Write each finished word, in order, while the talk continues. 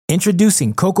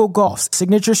Introducing Coco Gauff's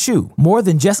signature shoe, more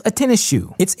than just a tennis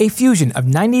shoe. It's a fusion of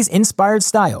 90s-inspired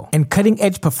style and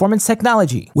cutting-edge performance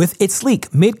technology. With its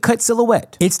sleek mid-cut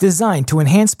silhouette, it's designed to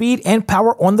enhance speed and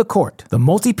power on the court. The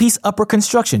multi-piece upper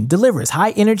construction delivers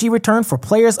high-energy return for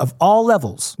players of all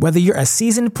levels. Whether you're a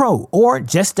seasoned pro or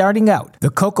just starting out, the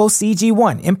Coco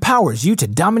CG1 empowers you to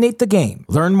dominate the game.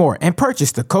 Learn more and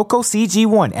purchase the Coco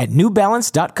CG1 at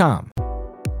NewBalance.com.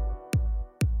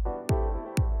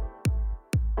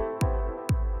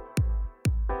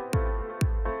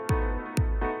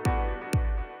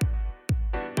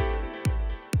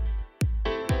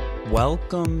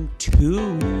 Welcome to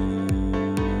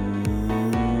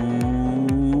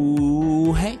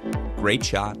Great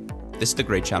Shot. This is the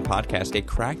Great Shot Podcast, a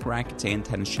Cracked Racquets and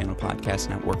Tennis Channel Podcast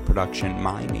Network production.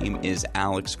 My name is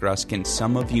Alex Gruskin.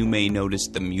 Some of you may notice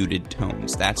the muted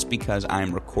tones. That's because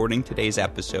I'm recording today's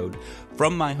episode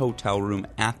from my hotel room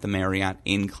at the Marriott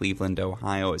in Cleveland,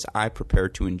 Ohio, as I prepare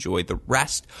to enjoy the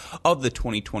rest of the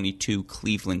 2022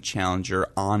 Cleveland Challenger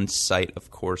on site,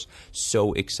 of course.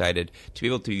 So excited to be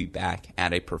able to be back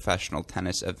at a professional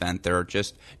tennis event. There are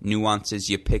just nuances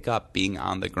you pick up being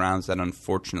on the grounds that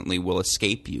unfortunately will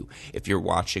escape you if you're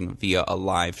watching via a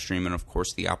live stream, and of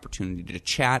course the opportunity to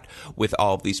chat with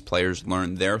all of these players,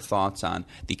 learn their thoughts on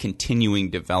the continuing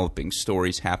developing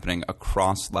stories happening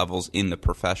across levels in the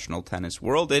professional tennis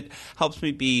world. It helps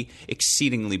me be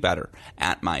exceedingly better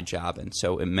at my job, and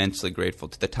so immensely grateful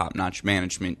to the top-notch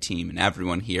management team and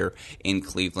everyone here in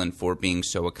Cleveland for being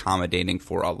so accommodating,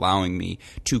 for allowing me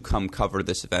to come cover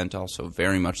this event. Also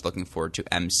very much looking forward to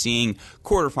emceeing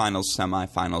quarterfinals,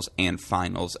 semifinals, and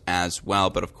finals as well.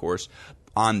 But of course,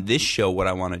 on this show, what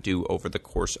I want to do over the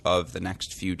course of the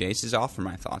next few days is offer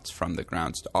my thoughts from the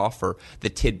grounds, to offer the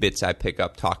tidbits I pick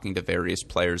up talking to various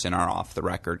players in our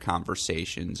off-the-record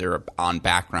conversations, or on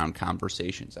background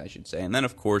conversations, I should say. And then,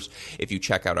 of course, if you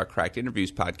check out our Cracked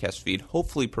Interviews podcast feed,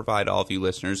 hopefully provide all of you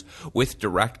listeners with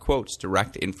direct quotes,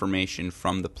 direct information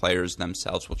from the players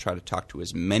themselves. We'll try to talk to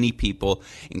as many people,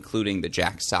 including the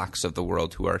Jack Socks of the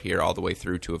world, who are here, all the way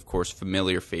through to, of course,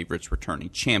 familiar favorites, returning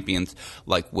champions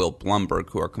like Will Blumberg,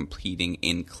 who are competing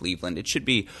in Cleveland. It should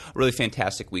be a really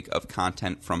fantastic week of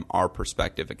content from our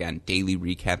perspective. Again, daily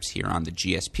recaps here on the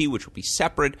GSP, which will be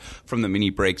separate from the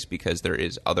mini breaks because there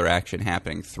is other action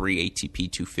happening. 3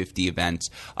 ATP 250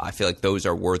 events. I feel like those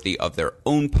are worthy of their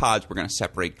own pods. We're going to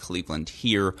separate Cleveland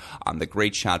here on the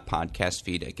Great Shot podcast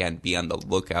feed. Again, be on the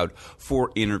lookout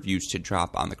for interviews to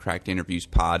drop on the Cracked Interviews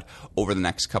pod over the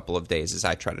next couple of days as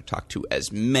I try to talk to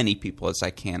as many people as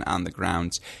I can on the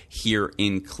grounds here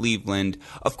in Cleveland.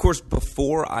 Of course,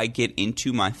 before I get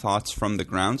into my thoughts from the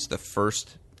grounds, the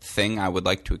first thing I would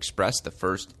like to express, the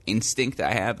first instinct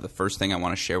I have, the first thing I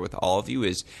want to share with all of you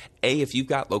is, A, if you've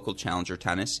got local challenger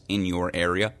tennis in your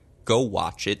area, go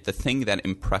watch it. The thing that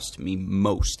impressed me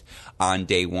most on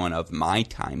day one of my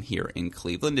time here in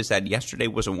Cleveland is that yesterday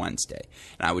was a Wednesday.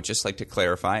 And I would just like to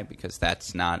clarify, because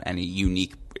that's not any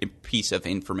unique piece of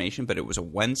information, but it was a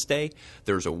Wednesday.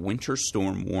 There's a winter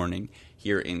storm warning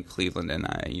here in Cleveland, and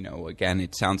again,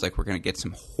 it sounds like we're going to get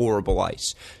some horrible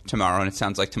ice tomorrow, and it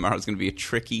sounds like tomorrow's going to be a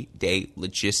tricky day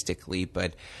logistically,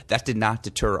 but that did not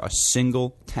deter a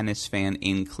single tennis fan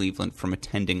in Cleveland from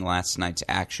attending last night's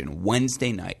action.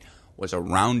 Wednesday night was a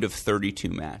round of 32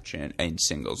 match in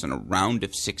singles and a round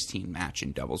of 16 match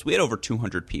in doubles. We had over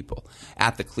 200 people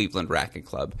at the Cleveland Racquet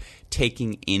Club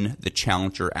taking in the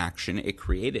challenger action. It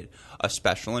created a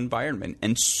special environment,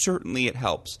 and certainly it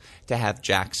helps to have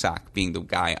Jack Sock being the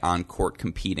guy on court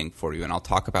competing for you. And I'll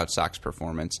talk about Sock's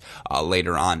performance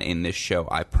later on in this show,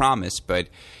 I promise. But,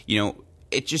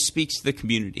 it just speaks to the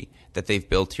community that they've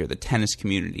built here, the tennis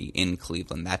community in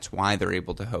Cleveland. That's why they're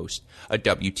able to host a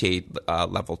WTA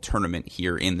level tournament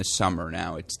here in the summer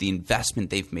now. It's the investment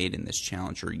they've made in this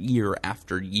challenger year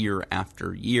after year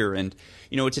after year. And,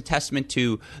 it's a testament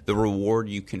to the reward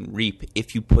you can reap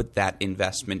if you put that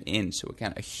investment in. So,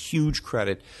 again, a huge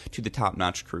credit to the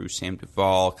top-notch crew, Sam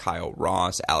Duvall, Kyle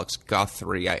Ross, Alex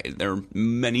Guthrie. There are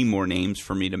many more names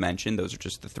for me to mention. Those are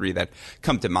just the three that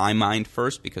come to my mind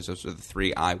first, because those are the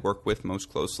three I work with most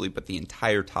closely. But the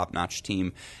entire top-notch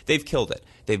team, they've killed it.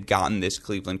 They've gotten this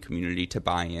Cleveland community to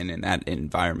buy in that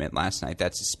environment last night.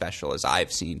 That's as special as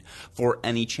I've seen for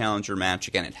any challenger match.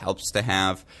 Again, it helps to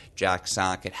have Jack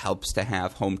Sock. It helps to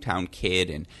have hometown kid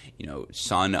and,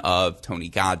 son of Tony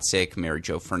Godsick, Mary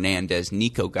Jo Fernandez,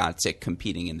 Nico Godsick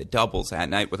competing in the doubles that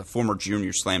night with a former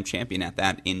junior slam champion at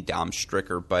that in Dom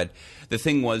Stricker. But the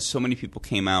thing was, so many people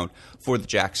came out for the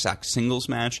Jack Sock singles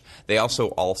match. They also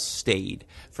all stayed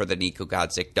for the Nico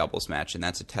Godsick doubles doubles match, and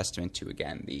that's a testament to,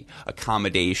 again, the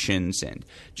accommodations and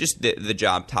just the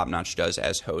job Top Notch does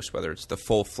as host, whether it's the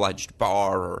full-fledged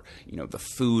bar or, the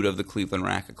food of the Cleveland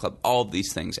Racquet Club, all of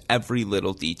these things, every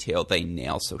little detail they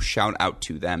nail, so shout out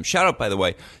to them. Shout out, by the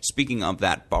way, speaking of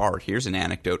that bar, here's an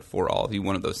anecdote for all of you,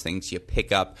 one of those things you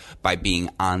pick up by being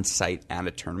on site at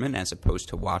a tournament as opposed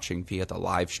to watching via the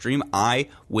live stream. I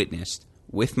witnessed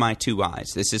with my two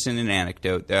eyes. This isn't an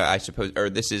anecdote, I suppose, or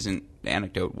this isn't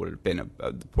anecdote would have been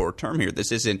a poor term here.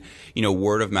 This isn't,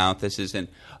 word of mouth. This isn't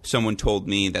someone told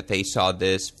me that they saw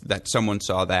this, that someone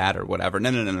saw that, or whatever.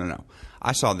 No.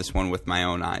 I saw this one with my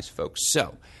own eyes, folks.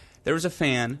 So there was a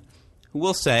fan who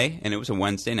will say, and it was a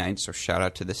Wednesday night, so shout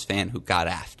out to this fan who got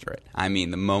after it. I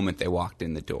mean, the moment they walked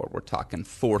in the door, we're talking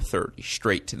 4:30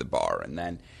 straight to the bar, and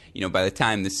then by the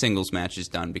time the singles match is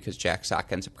done, because Jack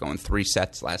Sock ends up going 3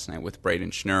 sets last night with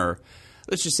Braden Schnurr,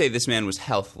 let's just say this man was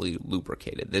healthily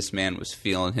lubricated. This man was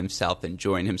feeling himself,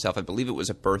 enjoying himself. I believe it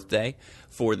was a birthday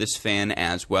for this fan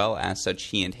as well. As such,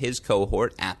 he and his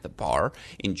cohort at the bar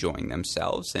enjoying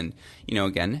themselves and,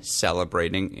 again,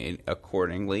 celebrating it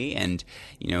accordingly. And,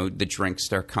 the drinks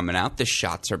start coming out. The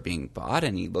shots are being bought.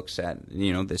 And he looks at,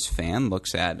 this fan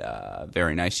looks at a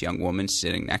very nice young woman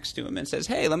sitting next to him and says,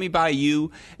 "Hey, let me buy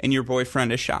you and your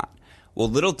boyfriend a shot." Well,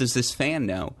 little does this fan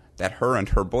know that her and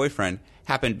her boyfriend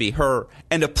happened to be her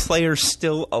and a player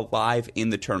still alive in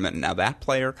the tournament. Now, that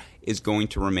player is going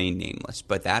to remain nameless,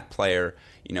 but that player,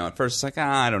 at first it's like,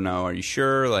 I don't know, are you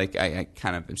sure? Like, I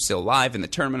kind of am still alive in the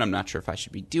tournament. I'm not sure if I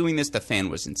should be doing this. The fan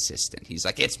was insistent. He's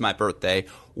like, it's my birthday.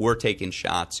 We're taking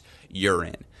shots. You're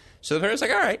in. So the player's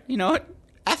like, all right, you know what?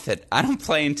 F it. I don't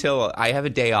play until I have a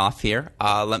day off here.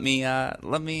 Let me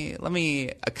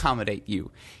accommodate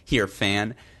you here,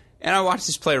 fan. And I watched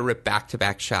this player rip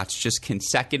back-to-back shots just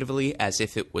consecutively as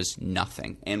if it was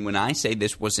nothing. And when I say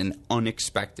this was an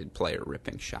unexpected player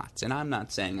ripping shots, and I'm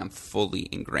not saying I'm fully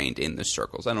ingrained in the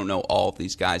circles. I don't know all of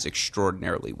these guys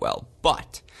extraordinarily well,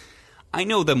 but I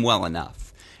know them well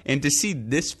enough. And to see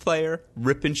this player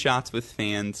ripping shots with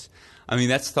fans, I mean,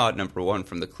 that's thought number one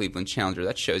from the Cleveland Challenger.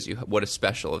 That shows you what a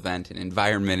special event and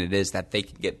environment it is that they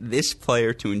can get this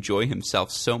player to enjoy himself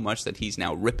so much that he's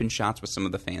now ripping shots with some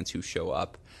of the fans who show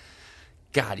up.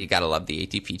 God, you gotta love the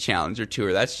ATP Challenger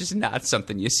Tour. That's just not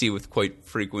something you see with quite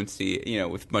frequency,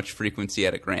 with much frequency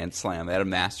at a Grand Slam, at a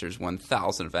Masters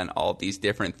 1000 event, all these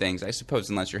different things. I suppose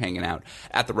unless you're hanging out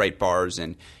at the right bars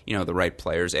and, the right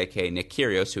players, a.k.a. Nick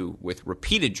Kyrgios, who with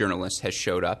repeated journalists has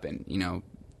showed up and,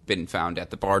 been found at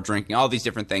the bar drinking, all these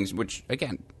different things, which,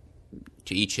 again,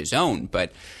 to each his own,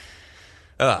 but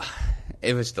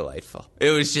it was delightful.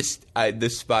 It was just the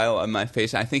smile on my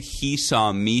face. I think he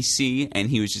saw me see, and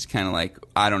he was just kind of like,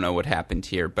 I don't know what happened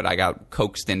here, but I got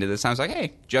coaxed into this. I was like,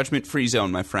 hey, judgment-free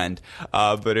zone, my friend.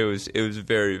 But it was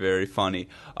very, very funny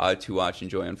to watch and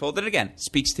enjoy unfold. And again,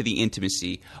 speaks to the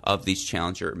intimacy of these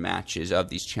challenger matches, of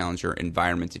these challenger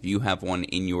environments. If you have one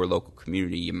in your local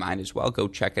community, you might as well go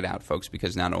check it out, folks,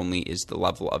 because not only is the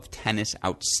level of tennis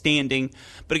outstanding,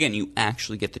 but again, you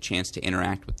actually get the chance to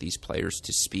interact with these players,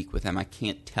 to speak with them. I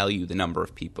can't tell you the number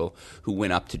of people who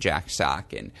went up to Jack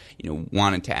Sock and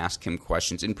wanted to ask him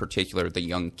questions, in particular the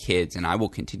young kids. And I will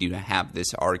continue to have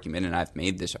this argument, and I've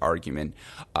made this argument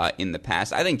in the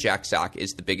past. I think Jack Sock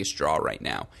is the biggest draw right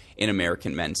now in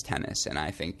American men's tennis, and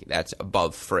I think that's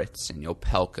above Fritz and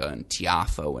Opelka and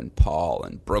Tiafoe and Paul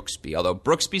and Brooksby. Although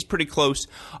Brooksby's pretty close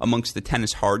amongst the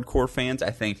tennis hardcore fans.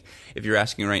 I think if you're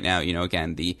asking right now,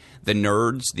 again, the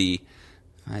nerds,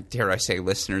 dare I say,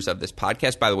 listeners of this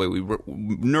podcast. By the way,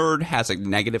 nerd has a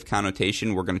negative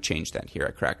connotation. We're going to change that here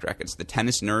at Cracked Racquets. The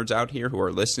tennis nerds out here who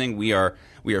are listening, we are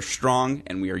strong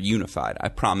and we are unified. I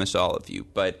promise all of you.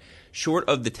 But short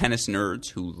of the tennis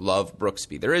nerds who love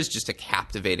Brooksby, there is just a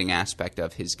captivating aspect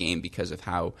of his game because of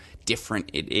how different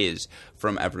it is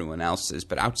from everyone else's.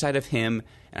 But outside of him,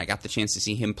 and I got the chance to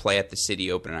see him play at the City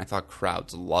Open, and I thought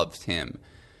crowds loved him.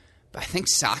 But I think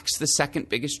Sock's the second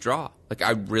biggest draw. Like,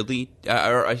 I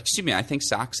think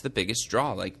Sock's the biggest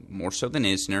draw, like, more so than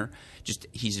Isner. Just,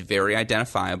 he's very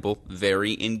identifiable,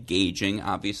 very engaging,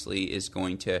 obviously is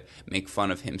going to make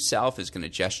fun of himself, is going to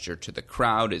gesture to the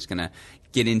crowd, is going to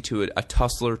get into a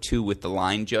tussle or two with the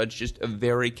line judge. Just a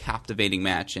very captivating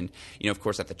match. And, of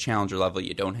course, at the challenger level,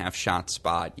 you don't have shot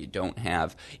spot. You don't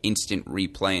have instant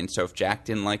replay. And so if Jack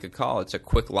didn't like a call, it's a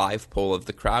quick live poll of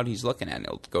the crowd he's looking at. And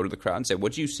he'll go to the crowd and say,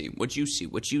 what'd you see? What'd you see?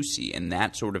 What'd you see? And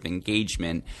that sort of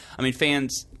engagement, I mean,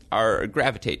 fans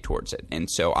gravitate towards it.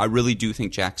 And so I really do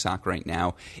think Jack Sock right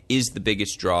now is the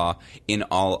biggest draw in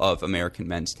all of American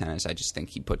men's tennis. I just think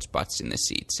he puts butts in the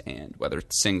seats. And whether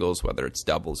it's singles, whether it's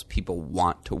doubles, people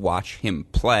want to watch him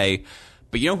play.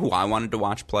 But you know who I wanted to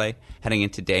watch play heading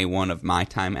into day one of my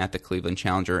time at the Cleveland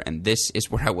Challenger, and this is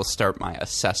where I will start my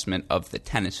assessment of the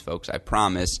tennis, folks, I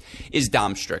promise, is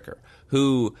Dom Stricker,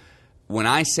 who, when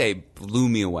I say blew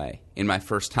me away in my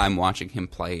first time watching him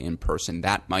play in person,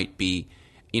 that might be,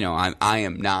 I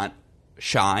am not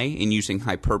shy in using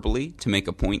hyperbole to make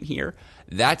a point here.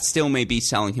 That still may be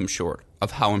selling him short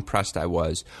of how impressed I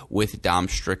was with Dom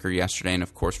Stricker yesterday. And,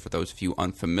 of course, for those of you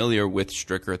unfamiliar with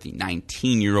Stricker, the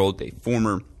 19-year-old, a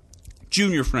former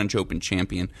junior French Open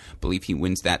champion. I believe he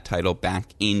wins that title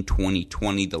back in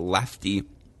 2020. The lefty,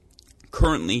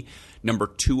 currently number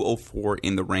 204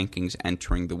 in the rankings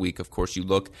entering the week. Of course, you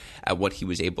look at what he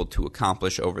was able to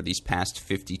accomplish over these past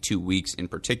 52 weeks. In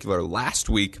particular, last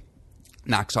week,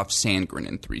 knocks off Sandgren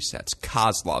in 3 sets,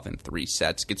 Kozlov in 3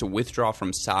 sets, gets a withdrawal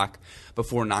from Sock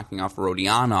before knocking off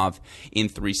Rodionov in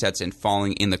 3 sets and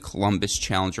falling in the Columbus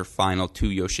Challenger final to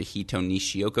Yoshihito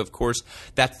Nishioka. Of course,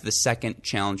 that's the second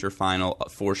Challenger final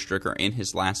for Stricker in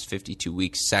his last 52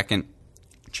 weeks, second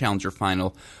Challenger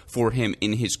final for him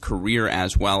in his career,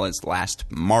 as well as last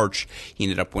March. He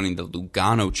ended up winning the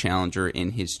Lugano Challenger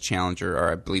in his Challenger,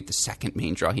 or I believe the second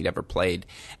main draw he'd ever played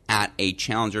at a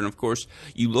Challenger. And of course,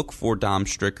 you look for Dom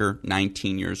Stricker,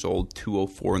 19 years old,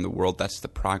 204 in the world. That's the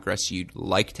progress you'd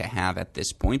like to have at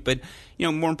this point. But,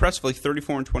 more impressively,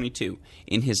 34-22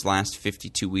 in his last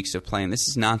 52 weeks of play. And this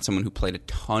is not someone who played a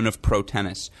ton of pro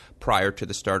tennis prior to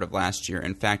the start of last year.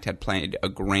 In fact, had played a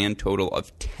grand total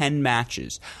of 10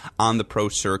 matches on the pro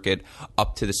circuit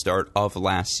up to the start of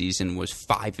last season, was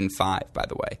 5-5, by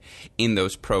the way, in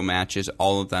those pro matches,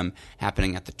 all of them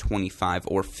happening at the 25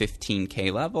 or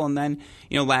 15K level. And then,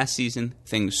 last season,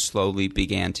 things slowly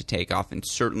began to take off. And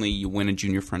certainly you win a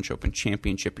Junior French Open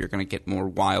Championship, you're going to get more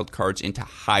wild cards into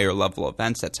higher level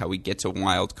events. That's how he gets a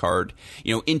wild card,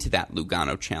 into that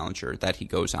Lugano Challenger that he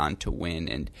goes on to win,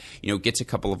 and, gets a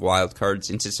couple of wild cards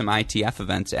into some ITF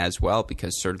events as well,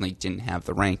 because certainly didn't have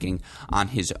the ranking on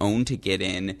his own to get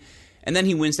in. And then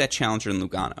he wins that Challenger in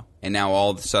Lugano. And now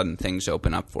all of a sudden things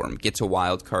open up for him. Gets a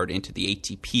wild card into the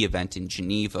ATP event in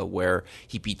Geneva, where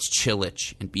he beats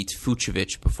Cilic and beats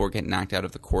Fucsovics before getting knocked out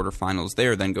of the quarterfinals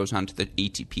there. Then goes on to the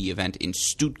ATP event in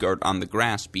Stuttgart on the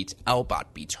grass, beats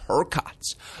Elbot, beats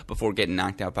Hurkacz before getting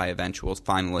knocked out by eventual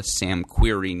finalist Sam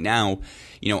Querrey. Now,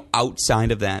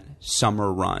 outside of that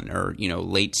summer run, or,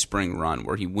 late spring run,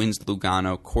 where he wins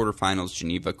Lugano, quarterfinals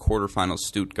Geneva, quarterfinals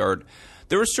Stuttgart,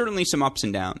 there were certainly some ups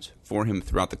and downs for him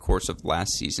throughout the course of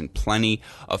last season. Plenty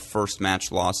of first match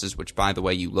losses, which, by the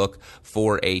way, you look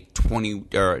for a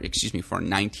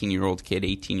 19-year-old kid,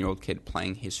 18-year-old kid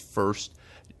playing his first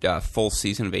full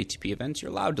season of ATP events.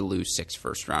 You're allowed to lose 6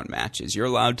 first-round matches. You're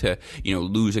allowed to,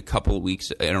 lose a couple of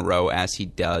weeks in a row, as he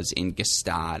does in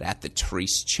Gstaad, at the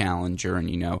Trieste Challenger,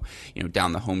 and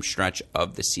down the home stretch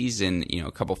of the season, a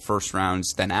couple first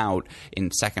rounds, then out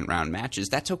in second-round matches.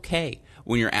 That's okay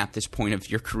when you're at this point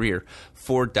of your career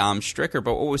for Dom Stricker.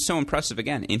 But what was so impressive,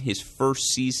 again, in his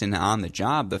first season on the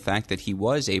job, the fact that he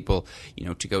was able,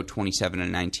 to go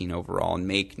 27-19 overall and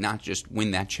make, not just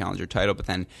win that Challenger title, but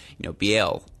then,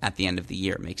 Biel at the end of the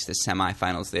year makes the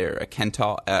semifinals there. A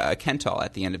Kental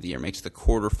at the end of the year makes the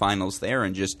quarterfinals there,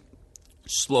 and just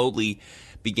slowly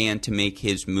began to make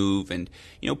his move and,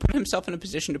 put himself in a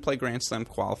position to play Grand Slam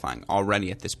qualifying already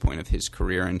at this point of his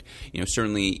career. And,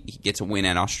 certainly he gets a win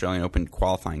at Australian Open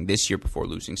qualifying this year before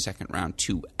losing second round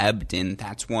to Ebden.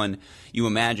 That's one you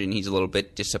imagine he's a little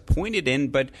bit disappointed in,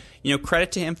 but,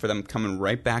 credit to him for them coming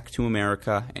right back to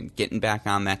America and getting back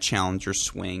on that Challenger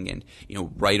swing, and,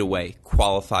 right away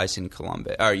qualifies in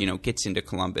Columbus, or, gets into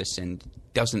Columbus and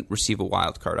doesn't receive a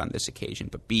wild card on this occasion,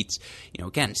 but beats,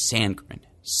 again, Sandgren,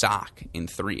 Sock in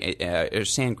 3,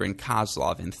 Sandgren,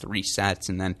 Kozlov in 3 sets,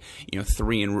 and then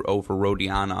 3 over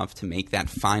Rodionov to make that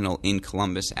final in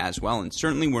Columbus as well. And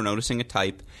certainly we're noticing a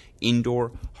type.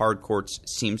 Indoor hard courts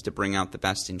seems to bring out the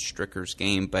best in Stricker's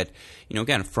game, but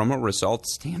again, from a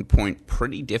results standpoint,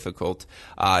 pretty difficult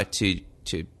to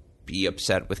be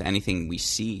upset with anything we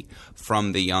see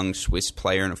from the young Swiss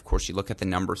player. And of course, you look at the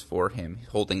numbers for him,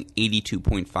 holding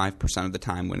 82.5% of the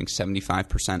time, winning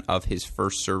 75% of his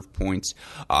first serve points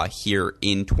here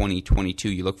in 2022.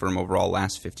 You look for him overall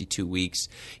last 52 weeks.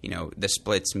 The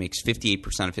splits makes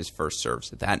 58% of his first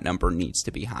serves. That number needs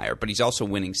to be higher. But he's also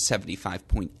winning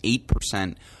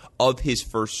 75.8% of his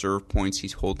first serve points.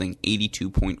 He's holding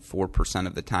 82.4%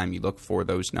 of the time. You look for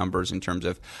those numbers in terms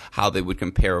of how they would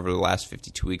compare over the last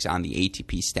 52 weeks on the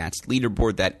ATP stats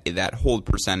leaderboard. That hold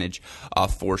percentage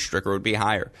for Stricker would be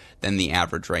higher than the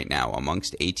average right now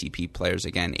amongst ATP players.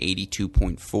 Again,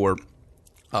 82.4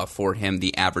 for him.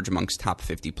 The average amongst top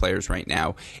 50 players right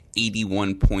now,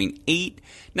 81.8.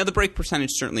 Now, the break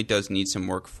percentage certainly does need some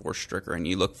work for Stricker, and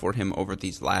you look for him over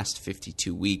these last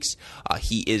 52 weeks.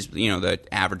 He is, the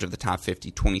average of the top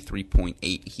 50,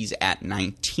 23.8. He's at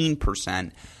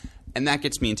 19%, and that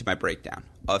gets me into my breakdown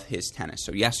of his tennis.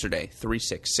 So yesterday,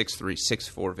 3-6, 6-3,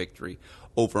 6-4 victory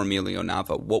over Emilio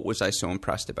Nava. What was I so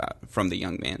impressed about from the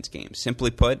young man's game?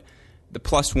 Simply put, the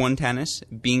 +1 tennis,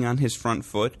 being on his front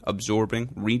foot, absorbing,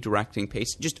 redirecting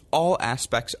pace, just all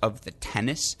aspects of the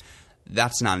tennis,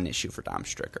 that's not an issue for Dom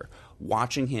Stricker.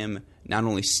 Watching him not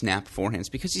only snap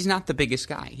forehands, because he's not the biggest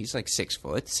guy. He's like 6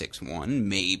 foot, 6'1",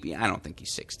 maybe. I don't think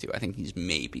he's 6'2". I think he's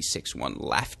maybe 6'1",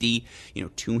 lefty,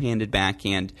 two-handed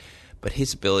backhand. But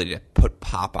his ability to put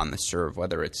pop on the serve,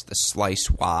 whether it's the slice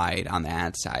wide on the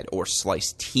ad side or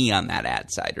slice T on that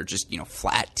ad side or just,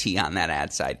 flat T on that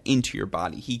ad side into your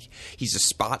body. He's a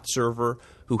spot server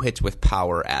who hits with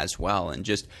power as well. And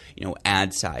just,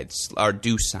 ad side or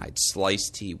deuce side slice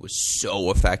T was so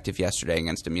effective yesterday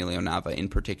against Emilio Nava in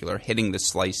particular, hitting the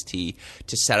slice T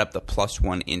to set up the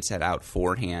 +1 inside out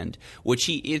forehand, which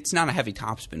it's not a heavy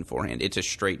topspin forehand. It's a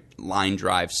straight line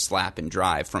drive, slap and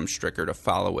drive from Stricker to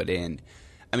follow it in.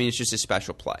 I mean, it's just a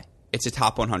special play. It's a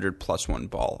top 100 +1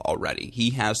 ball already. He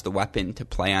has the weapon to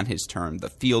play on his term, the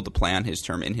field to play on his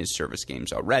term in his service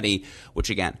games already, which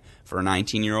again, for a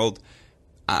 19-year-old,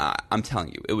 I'm telling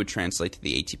you, it would translate to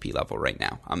the ATP level right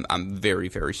now. I'm very,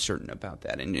 very certain about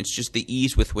that. And it's just the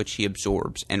ease with which he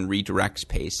absorbs and redirects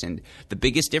pace. And the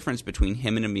biggest difference between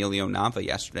him and Emilio Nava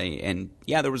yesterday, and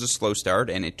yeah, there was a slow start,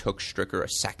 and it took Stricker a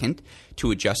second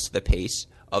to adjust to the pace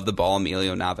of the ball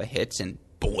Emilio Nava hits, and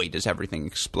boy, does everything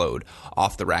explode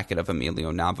off the racket of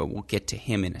Emilio Nava. We'll get to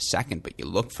him in a second, but you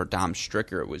look for Dom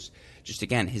Stricker. It was just,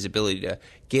 again, his ability to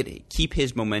keep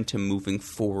his momentum moving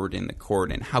forward in the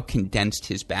court and how condensed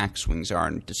his backswings are.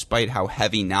 And despite how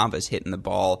heavy Nava's hitting the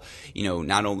ball,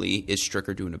 not only is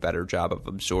Stricker doing a better job of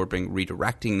absorbing,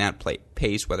 redirecting that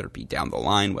pace, whether it be down the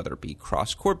line, whether it be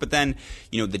cross court, but then,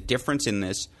 the difference in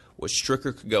this was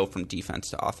Stricker could go from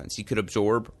defense to offense. He could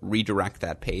absorb, redirect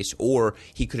that pace, or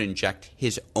he could inject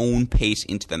his own pace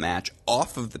into the match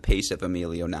off of the pace of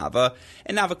Emilio Nava,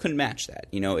 and Nava couldn't match that.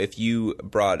 If you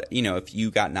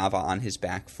got Nava on his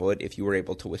back foot, if you were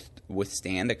able to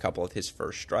withstand a couple of his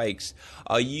first strikes,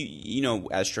 as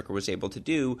Stricker was able to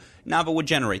do, Nava would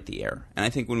generate the error. And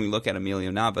I think when we look at Emilio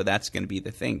Nava, that's going to be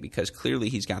the thing, because clearly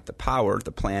he's got the power,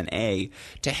 the plan A,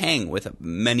 to hang with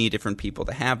many different people,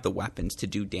 to have the weapons to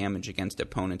do damage against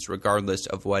opponents regardless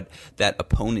of what that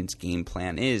opponent's game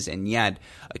plan is. And yet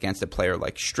against a player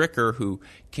like Stricker, who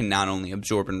can not only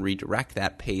absorb and redirect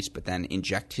that pace but then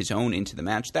inject his own into the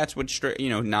match, that's what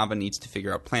Nava needs to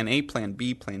figure out. Plan A, plan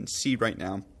B, plan C right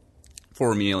now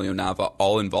for Emilio Nava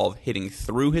all involve hitting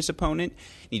through his opponent.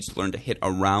 He needs to learn to hit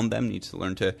around them, needs to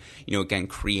learn to, again,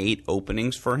 create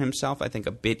openings for himself. I think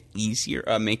a bit easier,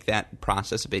 make that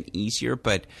process a bit easier.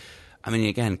 But I mean,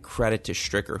 again, credit to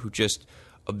Stricker, who just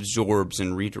absorbs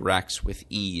and redirects with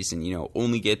ease, and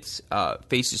only gets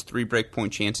faces 3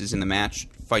 breakpoint chances in the match,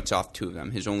 fights off 2 of them.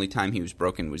 His only time he was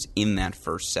broken was in that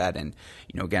first set. And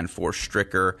again, for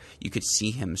Stricker, you could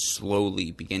see him slowly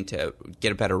begin to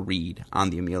get a better read on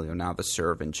the Emilio Nava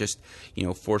serve. And just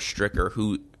for Stricker,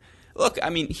 who, look, I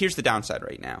mean, here's the downside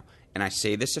right now, and I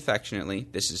say this affectionately,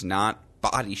 this is not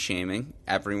body shaming.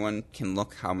 Everyone can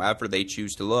look however they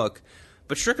choose to look.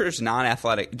 But Stricker is not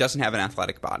athletic, doesn't have an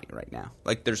athletic body right now.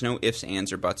 Like, there's no ifs,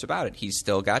 ands, or buts about it. He's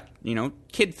still got,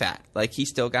 kid fat. Like, he's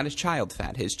still got his child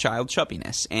fat, his child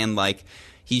chubbiness. And,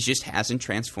 he just hasn't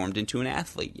transformed into an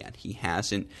athlete yet. He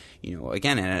hasn't,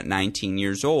 again, at 19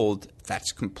 years old,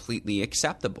 that's completely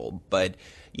acceptable. But,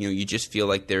 you just feel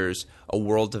like there's a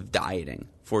world of dieting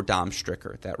for Dom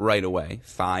Stricker, that right away,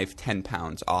 5-10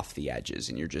 pounds off the edges,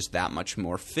 and you're just that much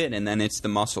more fit. And then it's the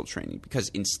muscle training, because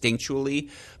instinctually,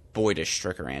 boy, does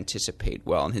Stricker anticipate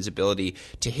well, and his ability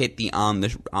to hit the on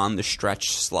the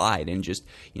stretch slide and just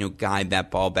guide that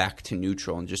ball back to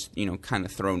neutral and just kind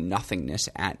of throw nothingness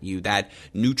at you. That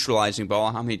neutralizing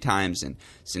ball, how many times? And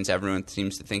since everyone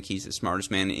seems to think he's the smartest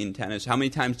man in tennis, how many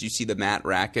times do you see the Matt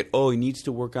racket? Oh, he needs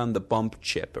to work on the bump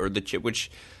chip or the chip,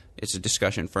 which is a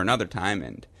discussion for another time,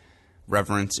 and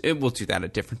reverence. We'll do that at a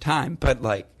different time, but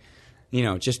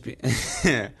just.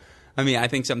 I mean, I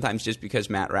think sometimes just because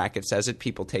Matt Racket says it,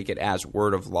 people take it as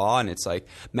word of law, and it's like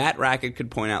Matt Racket could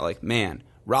point out, man,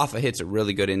 Rafa hits a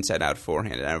really good inside-out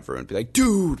forehand, and everyone would be like,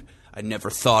 dude, I never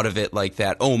thought of it like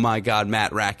that. Oh, my God,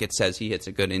 Matt Racket says he hits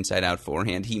a good inside-out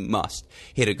forehand. He must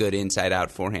hit a good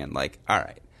inside-out forehand. All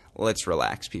right, let's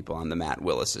relax, people, on the Matt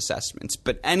Willis assessments.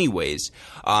 But anyways,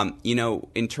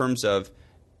 in terms of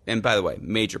and by the way,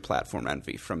 major platform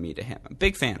envy from me to him. I'm a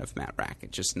big fan of Matt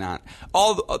Rackett, just not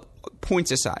all the,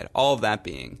 points aside. All of that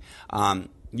being,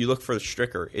 you look for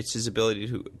Stricker. It's his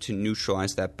ability to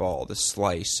neutralize that ball, to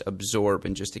slice, absorb,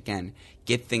 and just again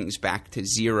get things back to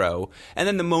zero. And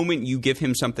then the moment you give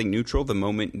him something neutral, the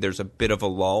moment there's a bit of a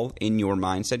lull in your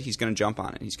mindset, he's going to jump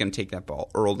on it. He's going to take that ball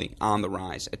early, on the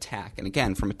rise, attack. And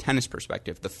again, from a tennis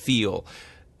perspective, the feel,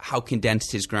 how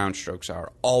condensed his ground strokes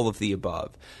are, all of the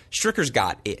above. Stricker's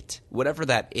got it. Whatever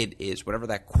that it is, whatever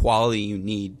that quality you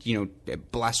need,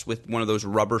 blessed with one of those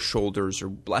rubber shoulders or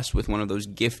blessed with one of those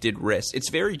gifted wrists. It's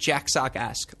very Jack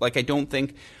Sock-esque. Like, I don't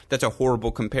think that's a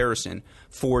horrible comparison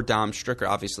for Dom Stricker.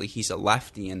 Obviously, he's a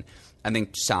lefty, and I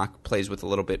think Sock plays with a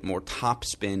little bit more top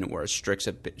spin, whereas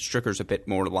Stricker's a bit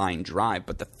more line drive,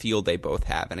 but the feel they both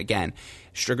have. And again,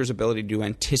 Stricker's ability to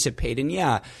anticipate,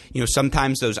 and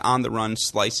sometimes those on-the-run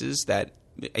slices that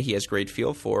he has great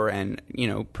feel for and,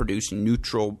 produce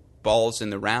neutral balls in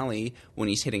the rally when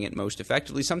he's hitting it most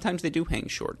effectively, sometimes they do hang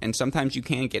short, and sometimes you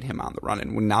can get him on the run.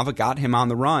 And when Nava got him on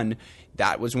the run,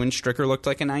 that was when Stricker looked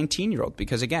like a 19-year-old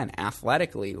because, again,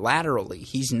 athletically, laterally,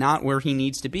 he's not where he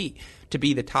needs to be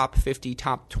the top 50,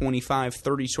 top 25,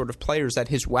 30 sort of players that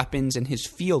his weapons and his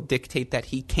field dictate that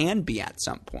he can be at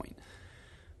some point.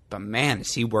 But, man,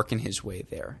 is he working his way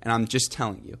there. And I'm just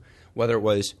telling you, whether it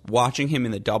was watching him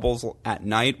in the doubles at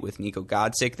night with Nico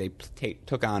Godsic, they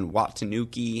took on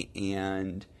Watanuki,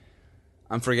 and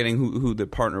I'm forgetting who the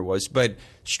partner was. But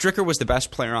Stricker was the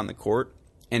best player on the court,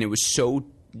 and it was so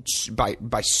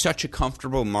by such a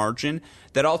comfortable margin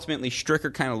that ultimately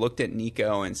Stricker kind of looked at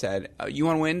Nico and said, you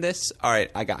want to win this? All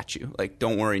right, I got you. Like,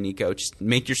 don't worry, Nico. Just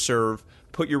make your serve,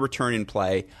 put your return in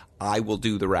play. I will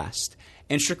do the rest.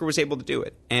 And Stricker was able to do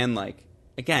it. And,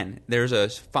 again, there's a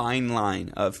fine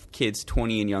line of kids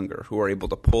 20 and younger who are able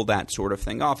to pull that sort of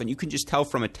thing off. And you can just tell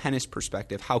from a tennis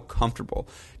perspective how comfortable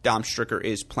Dom Stricker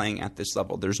is playing at this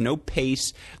level. There's no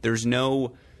pace. There's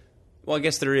no – well, I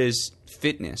guess there is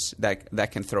fitness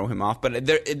that can throw him off. But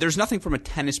there's nothing from a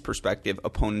tennis perspective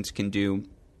opponents can do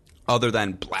other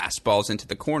than blast balls into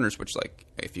the corners, which,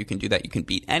 if you can do that, you can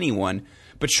beat anyone.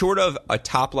 But short of a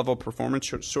top-level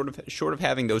performance, short of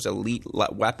having those elite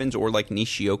weapons, or like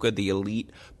Nishioka, the elite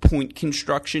point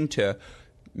construction to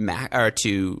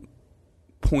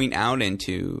point out and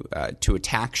to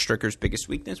attack Stricker's biggest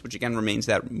weakness, which again remains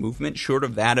that movement. Short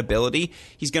of that ability,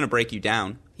 he's going to break you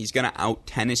down. He's going to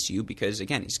out-tennis you because,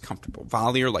 again, he's a comfortable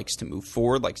volleyer, likes to move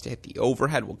forward, likes to hit the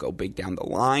overhead, will go big down the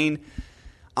line.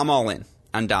 I'm all in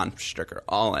on Dom Stricker,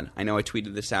 all in. I know I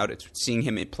tweeted this out. It's seeing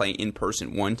him play in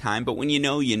person one time, but when you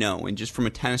know, you know. And just from a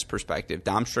tennis perspective,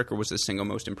 Dom Stricker was the single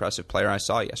most impressive player I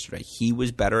saw yesterday. He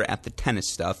was better at the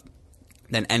tennis stuff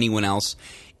than anyone else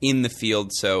in the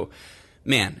field. So,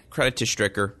 man, credit to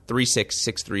Stricker. 3-6,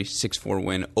 6-3, 6-4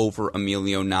 win over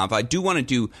Emilio Nava. I do want to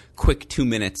do quick 2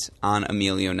 minutes on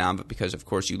Emilio Nava because, of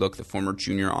course, the former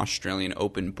Junior Australian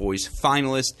Open boys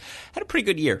finalist, had a pretty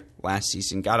good year last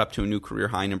season. Got up to a new career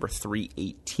high, number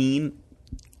 318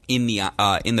 in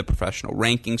the professional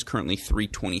rankings. Currently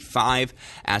 325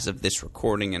 as of this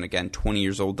recording. And again, 20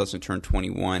 years old, doesn't turn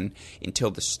 21 until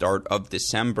the start of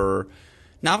December.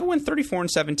 Nava went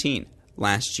 34-17.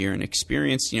 Last year and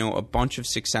experienced, a bunch of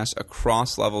success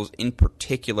across levels. In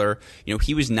particular,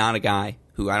 he was not a guy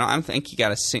who I don't think he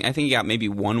got I think he got maybe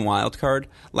one wild card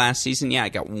last season. Yeah, I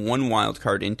got one wild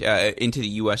card into the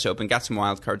U.S. Open. Got some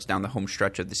wild cards down the home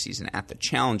stretch of the season at the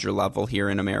challenger level here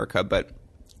in America. But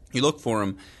you look for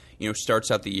him.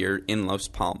 Starts out the year in Las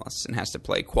Palmas and has to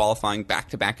play qualifying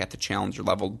back-to-back at the challenger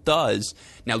level. Does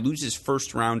now loses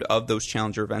first round of those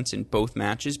challenger events in both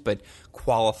matches, but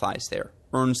qualifies there.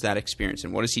 Earns that experience.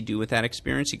 And what does he do with that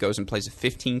experience? He goes and plays a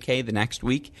 15K the next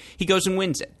week. He goes and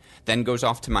wins it. Then goes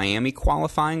off to Miami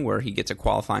qualifying, where he gets a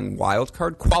qualifying wild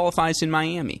card, qualifies in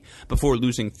Miami before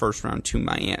losing first round to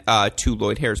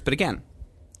Lloyd Harris. But again,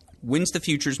 wins the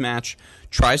futures match,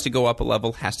 tries to go up a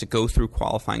level, has to go through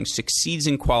qualifying, succeeds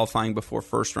in qualifying before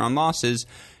first round losses,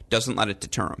 doesn't let it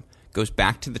deter him. Goes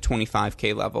back to the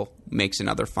 25K level, makes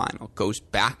another final. Goes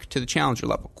back to the challenger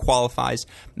level, qualifies,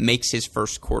 makes his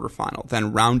first quarterfinal.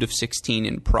 Then round of 16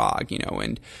 in Prague,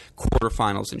 and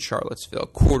quarterfinals in Charlottesville,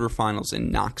 quarterfinals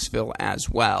in Knoxville as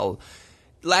well.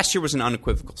 Last year was an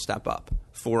unequivocal step up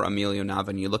for Emilio Nava,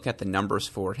 and you look at the numbers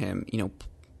for him,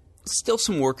 still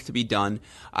some work to be done.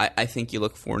 I think you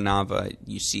look for Nava,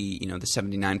 you see, the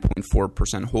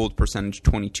 79.4% hold percentage,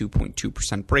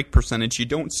 22.2% break percentage. You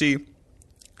don't see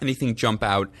anything jump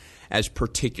out as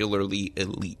particularly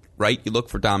elite, right? You look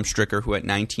for Dom Stricker, who at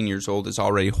 19 years old is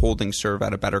already holding serve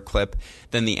at a better clip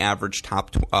than the average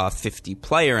top 50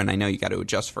 player. And I know you got to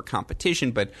adjust for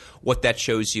competition, but what that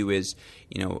shows you is,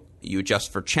 you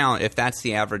adjust for challenge. If that's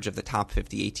the average of the top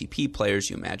 50 ATP players,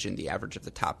 you imagine the average of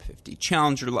the top 50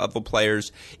 challenger level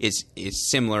players is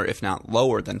similar, if not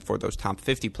lower, than for those top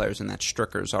 50 players. And that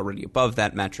Stricker is already above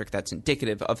that metric. That's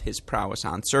indicative of his prowess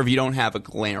on serve. You don't have a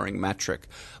glaring metric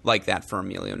like that for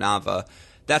Emilio Nava.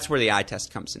 That's where the eye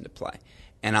test comes into play.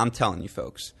 And I'm telling you,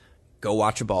 folks, go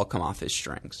watch a ball come off his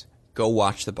strings. Go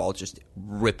watch the ball just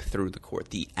rip through the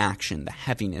court, the action, the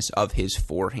heaviness of his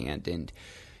forehand. And,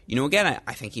 again,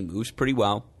 I think he moves pretty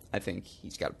well. I think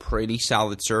he's got a pretty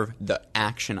solid serve. The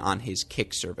action on his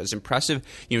kick serve is impressive.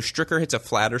 Stricker hits a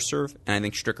flatter serve, and I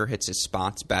think Stricker hits his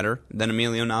spots better than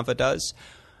Emilio Nava does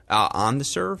on the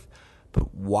serve.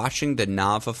 But watching the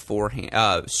Nava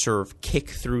forehand serve kick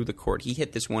through the court, he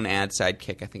hit this one ad side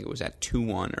kick, I think it was at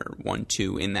 2-1 or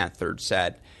 1-2 in that third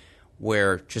set,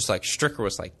 where just like Stricker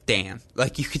was like, damn.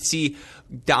 Like you could see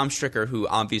Dom Stricker, who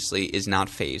obviously is not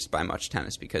fazed by much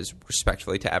tennis because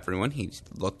respectfully to everyone, he's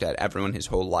looked at everyone his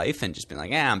whole life and just been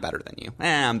like, I'm better than you.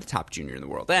 I'm the top junior in the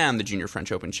world. I'm the junior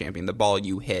French Open champion. The ball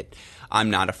you hit, I'm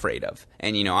not afraid of.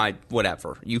 And,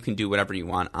 whatever. You can do whatever you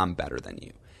want. I'm better than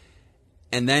you.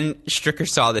 And then Stricker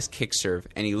saw this kick serve,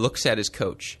 and he looks at his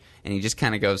coach, and he just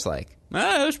kind of goes like,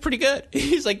 that was pretty good.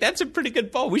 He's like, that's a pretty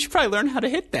good ball. We should probably learn how to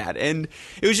hit that. And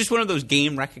it was just one of those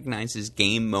game recognizes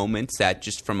game moments that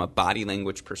just from a body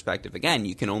language perspective, again,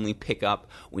 you can only pick up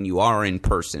when you are in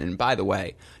person. And by the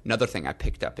way, another thing I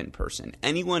picked up in person,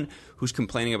 anyone who's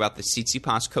complaining about the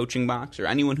Tsitsipas coaching box or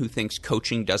anyone who thinks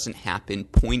coaching doesn't happen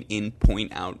point in,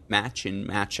 point out, match in,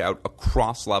 match out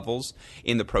across levels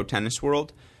in the pro tennis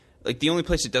world, like the only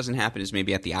place it doesn't happen is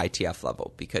maybe at the ITF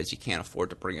level because you can't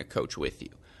afford to bring a coach with you.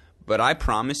 But I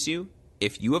promise you,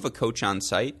 if you have a coach on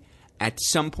site, at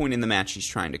some point in the match he's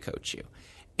trying to coach you.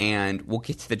 And we'll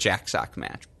get to the Jack Sock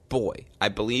match. Boy, I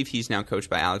believe he's now coached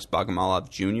by Alex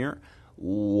Bogomolov Jr.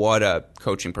 What a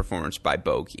coaching performance by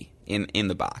Bogey in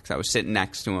the box. I was sitting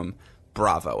next to him.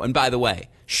 Bravo. And by the way,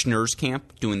 Schnur's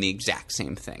camp doing the exact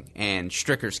same thing. And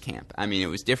Stricker's camp. I mean, it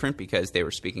was different because they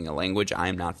were speaking a language I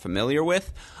am not familiar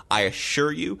with. I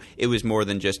assure you it was more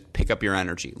than just pick up your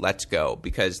energy. Let's go.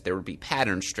 Because there would be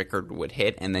patterns Stricker would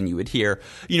hit, and then you would hear,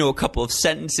 a couple of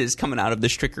sentences coming out of the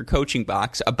Stricker coaching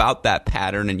box about that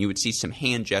pattern, and you would see some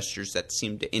hand gestures that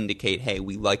seemed to indicate, hey,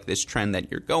 we like this trend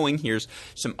that you're going. Here's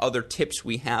some other tips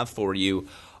we have for you.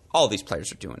 All these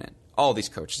players are doing it. All these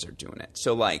coaches are doing it.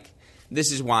 So,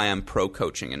 this is why I'm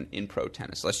pro-coaching in pro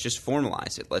tennis. Let's just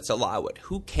formalize it. Let's allow it.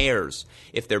 Who cares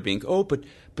if they're being,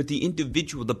 but the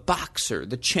individual, the boxer,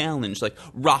 the challenge, like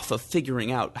Rafa figuring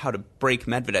out how to break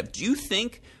Medvedev. Do you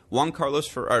think but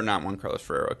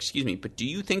do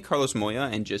you think Carlos Moya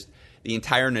and just the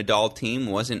entire Nadal team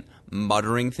wasn't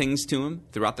muttering things to him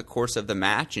throughout the course of the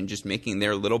match and just making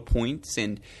their little points?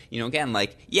 And, again,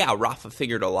 Rafa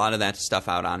figured a lot of that stuff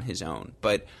out on his own.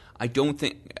 But I don't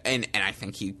think – and I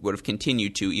think he would have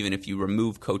continued to even if you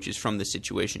remove coaches from the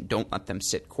situation. Don't let them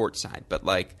sit courtside. But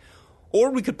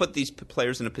or we could put these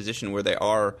players in a position where they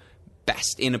are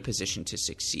best in a position to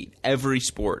succeed. Every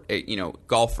sport,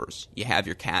 golfers, you have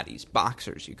your caddies.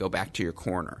 Boxers, you go back to your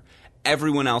corner.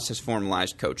 Everyone else has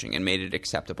formalized coaching and made it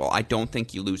acceptable. I don't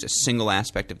think you lose a single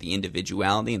aspect of the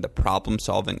individuality and the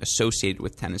problem-solving associated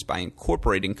with tennis by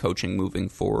incorporating coaching moving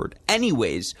forward.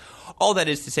 Anyways, all that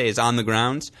is to say is on the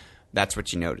grounds, that's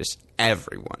what you notice.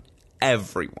 Everyone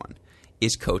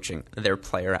is coaching their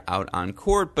player out on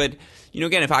court. But,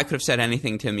 again, if I could have said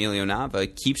anything to Emilio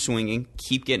Nava, keep swinging,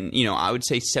 keep getting, I would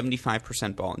say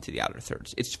 75% ball into the outer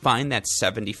thirds. It's fine that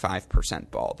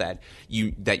 75% ball that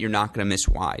you're not going to miss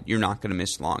wide. You're not going to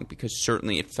miss long because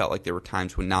certainly it felt like there were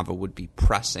times when Nava would be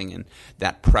pressing and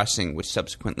that pressing would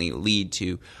subsequently lead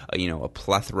to, a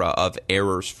plethora of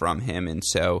errors from him. And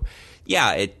so,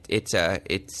 yeah, it's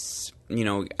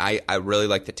I really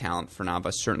like the talent for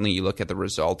Nava. Certainly, you look at the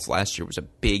results. Last year was a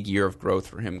big year of growth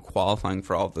for him, qualifying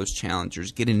for all of those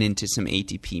challengers, getting into some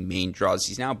ATP main draws.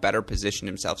 He's now better positioned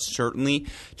himself, certainly,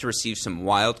 to receive some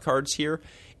wild cards here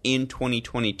in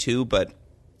 2022. But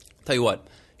I'll tell you what,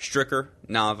 Stricker,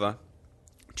 Nava,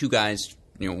 two guys,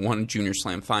 one Junior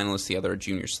Slam finalist, the other a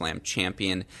Junior Slam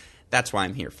champion. That's why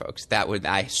I'm here, folks.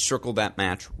 I circled that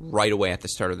match right away at the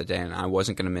start of the day, and I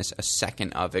wasn't going to miss a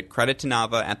second of it. Credit to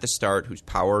Nava at the start, whose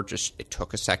power it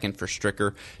took a second for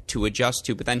Stricker to adjust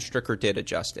to, but then Stricker did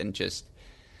adjust and just,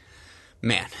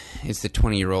 Man, is the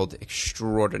 20-year-old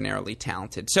extraordinarily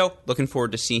talented. So, looking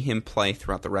forward to see him play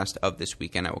throughout the rest of this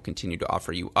weekend. I will continue to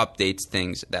offer you updates,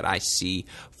 things that I see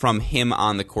from him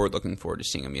on the court. Looking forward to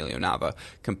seeing Emilio Nava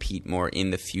compete more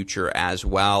in the future as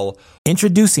well.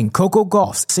 Introducing Coco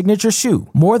Gauff's signature shoe.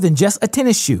 More than just a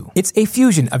tennis shoe, it's a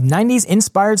fusion of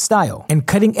 90s-inspired style and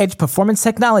cutting-edge performance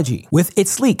technology. With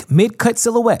its sleek mid-cut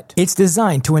silhouette, it's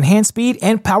designed to enhance speed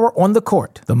and power on the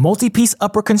court. The multi-piece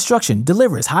upper construction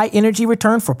delivers high-energy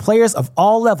return for players of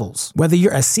all levels. Whether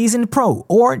you're a seasoned pro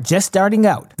or just starting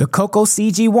out, the Coco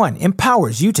CG1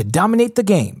 empowers you to dominate the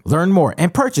game. Learn more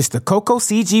and purchase the Coco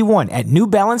CG1 at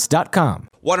NewBalance.com.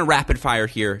 Want a rapid fire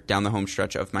here down the home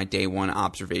stretch of my day one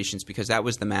observations, because that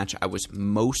was the match I was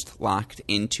most locked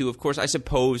into. Of course, I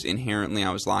suppose inherently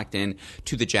I was locked in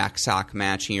to the Jack Sock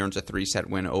match. He earns a 3-set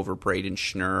win over Braden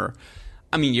Schnurr.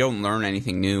 I mean, you don't learn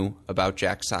anything new about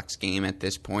Jack Sock's game at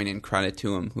this point, and credit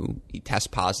to him, who he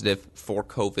tested positive for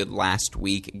COVID last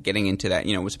week, getting into that,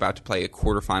 was about to play a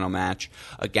quarterfinal match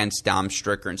against Dom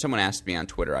Stricker. And someone asked me on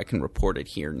Twitter, I can report it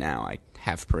here now. I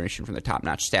have permission from the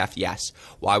top-notch staff. Yes.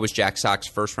 Why was Jack Sock's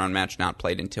first-round match not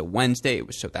played until Wednesday? It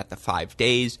was so that the 5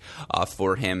 days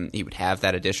for him, he would have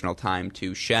that additional time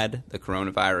to shed the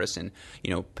coronavirus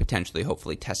and, potentially,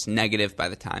 hopefully test negative by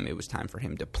the time it was time for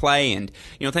him to play. And,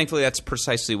 thankfully that's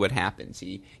precisely what happens.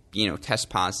 He, test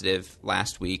positive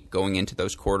last week going into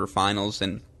those quarterfinals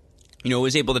and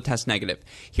was able to test negative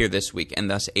here this week and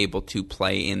thus able to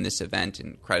play in this event.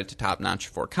 And credit to Top Notch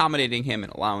for accommodating him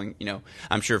and allowing,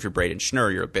 I'm sure if you're Braden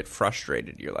Schnurr, you're a bit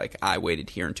frustrated. You're like, I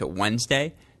waited here until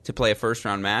Wednesday to play a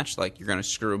first-round match. Like, you're going to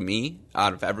screw me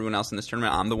out of everyone else in this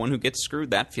tournament. I'm the one who gets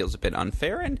screwed. That feels a bit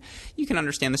unfair, and you can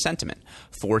understand the sentiment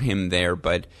for him there.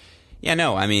 But,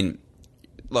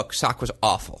 look, Sock was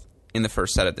awful in the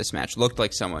first set of this match. Looked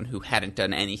like someone who hadn't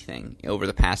done anything over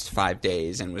the past 5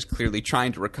 days and was clearly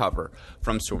trying to recover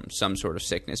from some sort of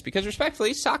sickness, because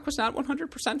respectfully, Sock was not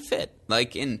 100% fit.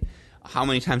 Like, in how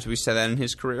many times have we said that in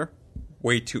his career?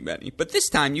 Way too many. But this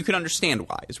time, you can understand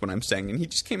why, is what I'm saying. And he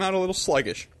just came out a little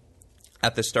sluggish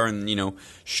at the start, and,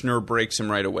 Schnurr breaks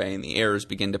him right away, and the errors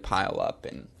begin to pile up,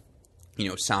 and,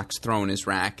 Sock's throwing his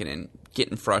racket and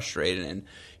getting frustrated, and,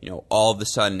 all of a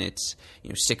sudden it's,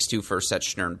 6-2 first set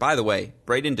Schnurr. And by the way,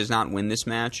 Braden does not win this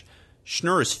match.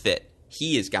 Schnurr is fit.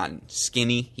 He has gotten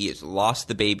skinny. He has lost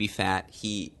the baby fat.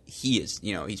 He is,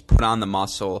 he's put on the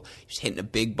muscle. He's hitting a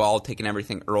big ball, taking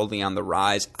everything early on the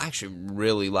rise. I actually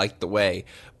really liked the way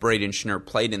Braden Schnurr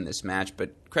played in this match,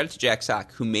 but credit to Jack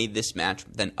Sock, who made this match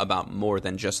about more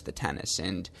than just the tennis.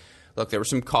 And look, there were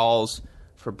some calls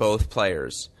for both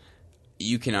players.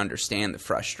 You can understand the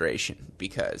frustration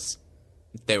because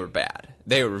they were bad.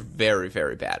 They were very,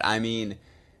 very bad. I mean,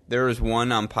 there was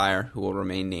one umpire who will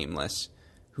remain nameless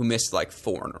who missed like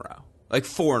 4 in a row. Like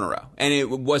 4 in a row. And it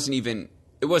wasn't even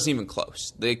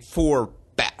close. Like 4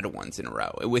 bad ones in a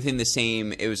row. Within the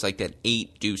same, it was like that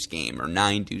 8 deuce game or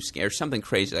 9 deuce game or something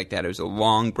crazy like that. It was a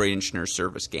long Braden Schnurr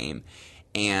service game.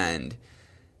 And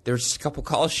there was just a couple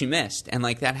calls she missed, and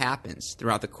like that happens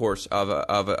throughout the course of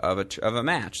a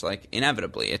match. Like,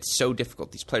 inevitably, it's so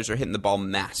difficult. These players are hitting the ball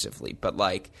massively, but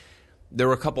like there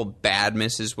were a couple bad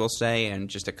misses, we'll say, and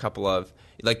just a couple of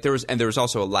like there was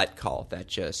also a let call that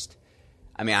just,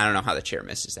 I don't know how the chair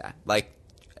misses that. Like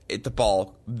the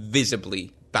ball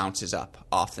visibly bounces up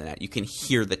off the net. You can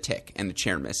hear the tick, and the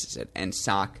chair misses it. And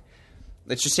Sock,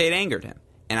 let's just say it angered him,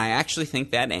 and I actually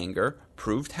think that anger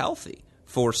proved healthy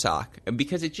for Sock,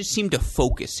 because it just seemed to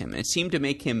focus him, and it seemed to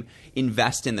make him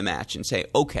invest in the match and say,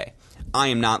 okay, I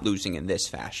am not losing in this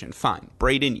fashion. Fine,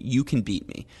 Braden, you can beat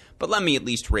me, but let me at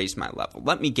least raise my level.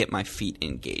 Let me get my feet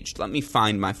engaged. Let me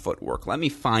find my footwork. Let me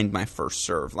find my first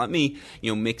serve. Let me,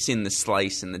 mix in the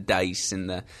slice and the dice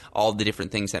and all the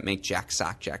different things that make Jack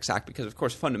Sock, because, of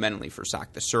course, fundamentally for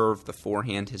Sock, the serve, the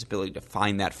forehand, his ability to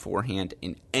find that forehand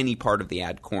in any part of the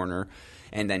ad corner,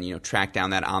 and then, track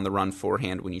down that on-the-run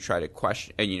forehand when you try to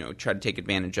try to take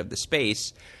advantage of the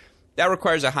space. That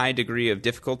requires a high degree of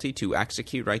difficulty to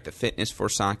execute, right? The fitness for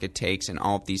Sock it takes and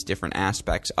all of these different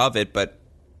aspects of it. But,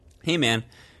 hey, man,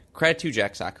 credit to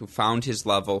Jack Sock, who found his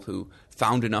level, who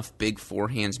found enough big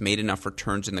forehands, made enough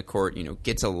returns in the court,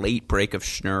 gets a late break of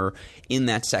Schnurr in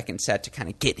that second set to kind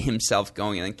of get himself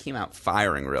going, and then came out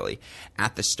firing, really,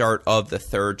 at the start of the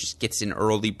third, just gets an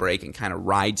early break and kind of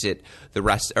rides it the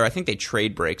rest, or I think they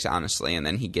trade breaks, honestly, and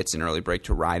then he gets an early break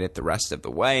to ride it the rest of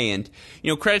the way. And,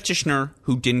 credit to Schnurr,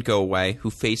 who didn't go away, who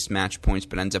faced match points,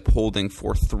 but ends up holding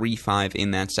for 3-5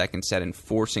 in that second set and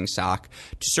forcing Sock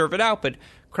to serve it out. But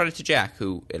credit to Jack,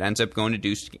 who it ends up going to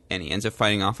deuce, and he ends up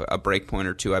fighting off a break point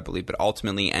or two, I believe, but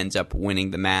ultimately ends up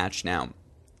winning the match. Now,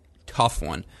 tough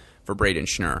one for Braden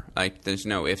Schnurr. Like, there's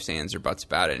no ifs, ands, or buts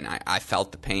about it, and I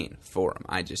felt the pain for him.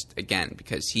 I just, again,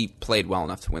 because he played well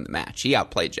enough to win the match. He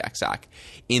outplayed Jack Sock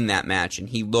in that match, and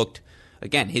he looked,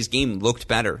 again, his game looked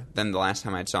better than the last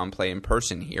time I saw him play in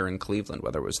person here in Cleveland,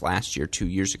 whether it was last year, 2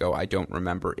 years ago. I don't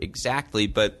remember exactly,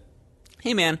 but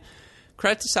hey, man,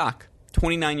 credit to Sock.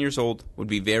 29 years old, would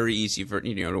be very easy for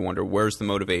to wonder where's the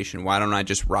motivation. Why don't I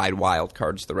just ride wild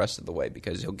cards the rest of the way?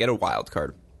 Because he'll get a wild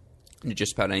card into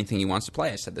just about anything he wants to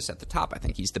play. I said this at the top. I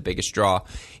think he's the biggest draw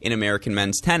in American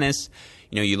men's tennis.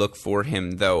 You look for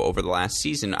him, though, over the last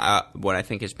season. What I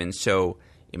think has been so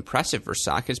impressive for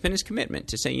Sock has been his commitment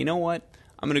to say, you know what?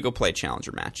 I'm going to go play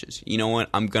challenger matches. You know what?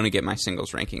 I'm going to get my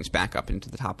singles rankings back up into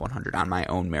the top 100 on my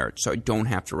own merit, so I don't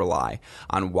have to rely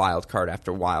on wild card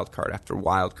after wild card after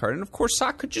wild card. And, of course,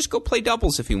 Sock could just go play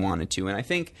doubles if he wanted to. And I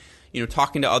think,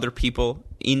 talking to other people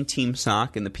in Team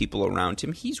Sock and the people around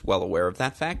him, he's well aware of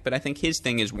that fact. But I think his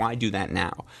thing is, why do that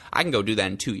now? I can go do that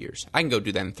in 2 years. I can go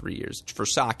do that in 3 years. For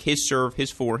Sock, his serve,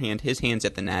 his forehand, his hands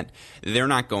at the net, they're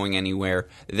not going anywhere.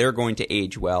 They're going to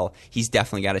age well. He's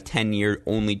definitely got a 10-year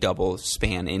only double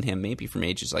span in him, maybe from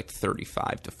ages like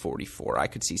 35 to 44. I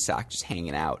could see Sock just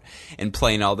hanging out and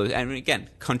playing all those. And again,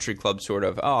 country club sort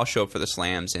of, I'll show up for the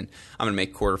slams and I'm going to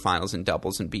make quarterfinals and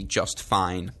doubles and be just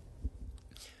fine.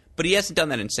 But he hasn't done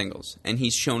that in singles, and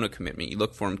he's shown a commitment. You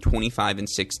look for him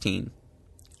 25-16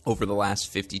 over the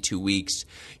last 52 weeks.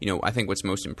 I think what's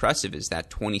most impressive is that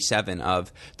 27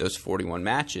 of those 41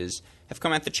 matches have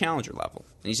come at the challenger level.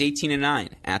 And he's 18-9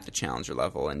 at the challenger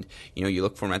level. And, you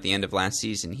look for him at the end of last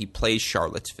season. He plays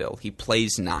Charlottesville. He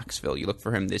plays Knoxville. You look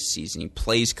for him this season. He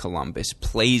plays Columbus,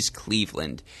 plays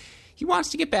Cleveland. He wants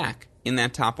to get back in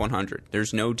that top 100.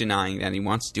 There's no denying that. He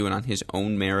wants to do it on his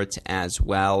own merits as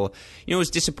well. It was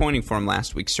disappointing for him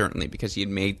last week, certainly, because he had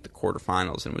made the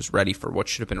quarterfinals and was ready for what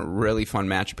should have been a really fun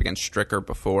matchup against Stricker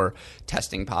before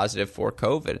testing positive for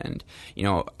COVID. And,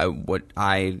 what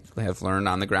I have learned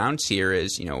on the grounds here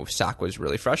is, Sock was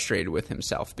really frustrated with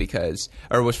himself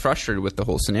was frustrated with the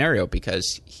whole scenario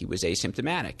because he was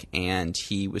asymptomatic and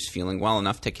he was feeling well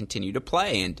enough to continue to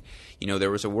play. And,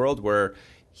 there was a world where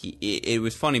it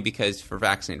was funny because for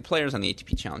vaccinated players on the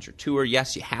ATP Challenger Tour,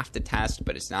 yes, you have to test,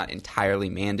 but it's not entirely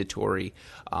mandatory.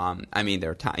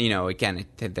 Again,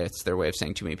 that's their way of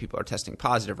saying too many people are testing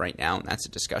positive right now, and that's a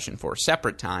discussion for a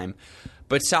separate time.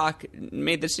 But Sock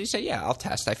made this, he said, yeah, I'll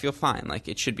test. I feel fine. Like,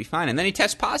 it should be fine. And then he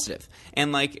tests positive.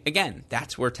 And, again,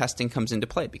 that's where testing comes into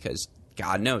play because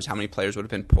God knows how many players would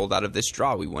have been pulled out of this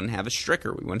draw. We wouldn't have a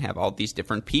Stricker. We wouldn't have all these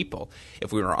different people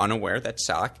if we were unaware that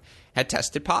Sock had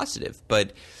tested positive.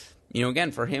 But,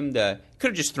 again, for him could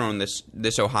have just thrown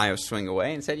this Ohio swing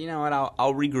away and said, you know what,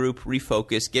 I'll regroup,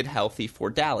 refocus, get healthy for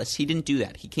Dallas. He didn't do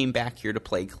that. He came back here to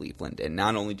play Cleveland. And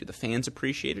not only do the fans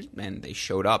appreciate it, and they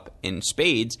showed up in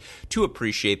spades to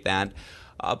appreciate that,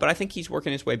 but I think he's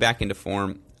working his way back into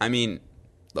form. I mean,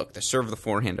 look, the serve of the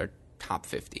forehand are top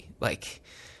 50.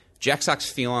 Jack Sock's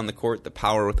feel on the court, the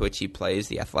power with which he plays,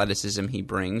 the athleticism he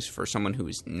brings for someone who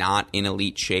is not in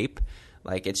elite shape,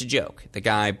 it's a joke. The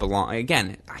guy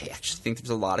again, I actually think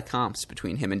there's a lot of comps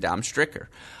between him and Dom Stricker.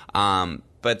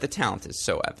 But the talent is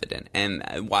so evident. And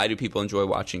why do people enjoy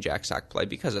watching Jack Sock play?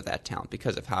 Because of that talent,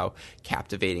 because of how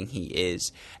captivating he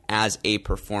is as a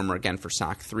performer. Again, for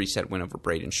Sock, 3-set win over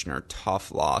Braden Schnurr.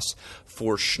 Tough loss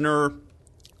for Schnurr.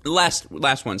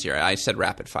 Last ones here. I said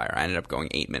rapid fire. I ended up going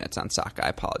 8 minutes on Sock. I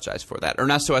apologize for that.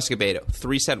 Ernesto Escobedo,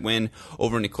 3-set win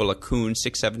over Nikola Kuhn,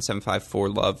 6-7, 7-5,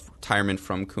 4-love, retirement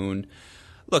from Kuhn.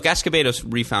 Look, Escobedo's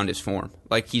refound his form.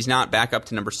 He's not back up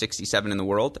to number 67 in the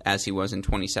world as he was in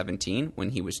 2017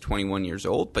 when he was 21 years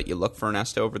old, but you look for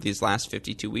Ernesto over these last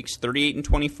 52 weeks,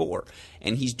 38-24,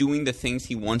 and he's doing the things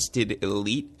he once did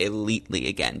elitely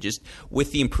again, just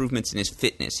with the improvements in his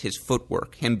fitness, his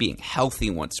footwork, him being healthy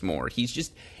once more. He's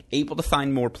just able to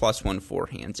find more +1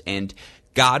 forehands, and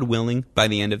God willing, by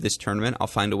the end of this tournament, I'll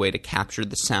find a way to capture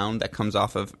the sound that comes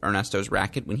off of Ernesto's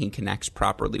racket when he connects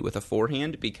properly with a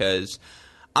forehand, because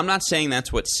I'm not saying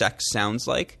that's what sex sounds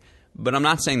like, but I'm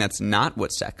not saying that's not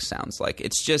what sex sounds like.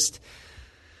 It's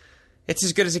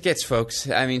as good as it gets, folks.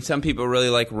 I mean, some people really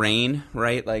like rain,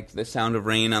 right? The sound of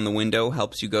rain on the window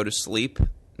helps you go to sleep.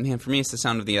 Man, for me, it's the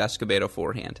sound of the Escobedo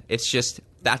forehand.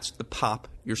 That's the pop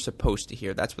you're supposed to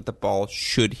hear. That's what the ball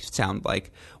should sound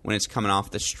like when it's coming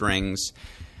off the strings.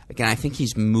 Again, I think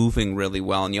he's moving really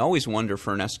well, and you always wonder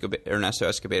for Ernesto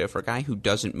Escobedo, for a guy who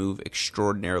doesn't move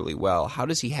extraordinarily well, how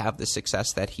does he have the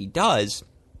success that he does?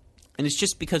 And it's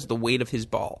just because of the weight of his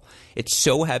ball. It's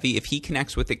so heavy. If he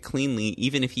connects with it cleanly,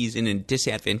 even if he's in a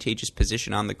disadvantageous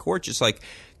position on the court, just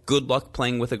good luck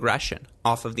playing with aggression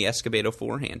off of the Escobedo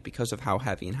forehand because of how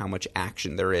heavy and how much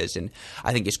action there is. And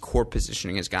I think his court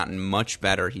positioning has gotten much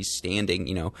better. He's standing,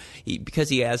 because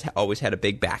he has always had a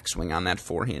big backswing on that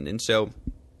forehand. And so,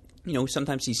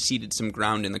 sometimes he's ceded some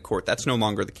ground in the court. That's no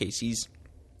longer the case. He's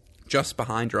just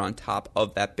behind or on top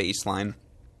of that baseline,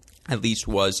 at least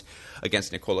was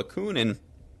against Nicola Kuhn. And,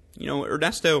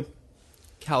 Ernesto,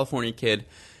 California kid,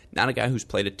 not a guy who's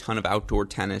played a ton of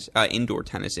indoor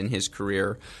tennis in his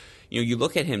career. You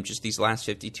look at him just these last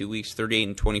 52 weeks, 38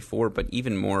 and 24, but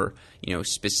even more,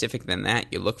 specific than that,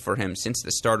 you look for him since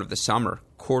the start of the summer,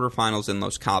 quarterfinals in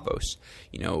Los Cabos,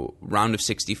 round of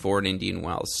 64 at Indian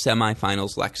Wells,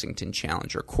 semifinals Lexington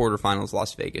Challenger, quarterfinals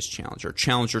Las Vegas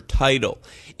Challenger title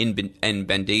in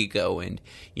Bendigo, and,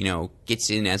 gets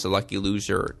in as a lucky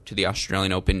loser to the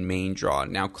Australian Open main draw.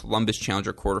 Now Columbus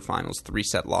Challenger quarterfinals,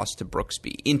 3-set loss to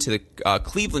Brooksby. Into the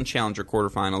Cleveland Challenger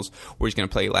quarterfinals, where he's going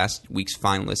to play last week's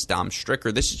finalist Dom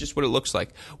Stricker. This is just what it looks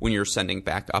like when you're sending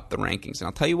back up the rankings. And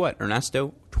I'll tell you what,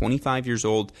 Ernesto, 25 years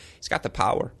old, he's got the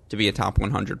power to be a top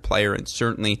 100 player, and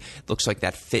certainly looks like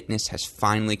that fitness has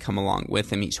finally come along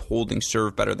with him. He's holding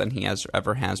serve better than he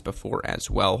ever has before as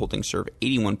well, holding serve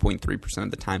 81.3%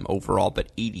 of the time overall,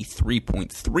 but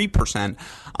 83.3%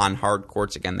 on hard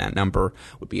courts. Again, that number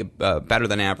would be better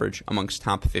than average amongst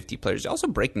top 50 players. He's also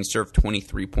breaking serve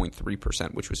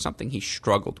 23.3%, which was something he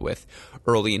struggled with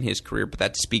early in his career, but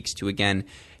that speaks to, again,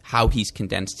 how he's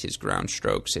condensed his ground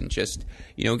strokes and just,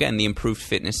 again, the improved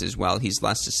fitness as well. He's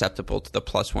less susceptible to the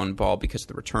 +1 ball because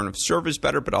the return of serve is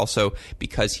better, but also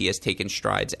because he has taken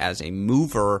strides as a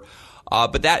mover.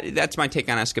 But that's my take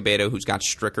on Escobedo, who's got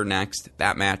Stricker next.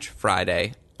 That match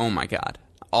Friday, oh my God,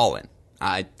 all in.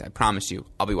 I promise you,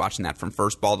 I'll be watching that from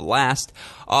first ball to last.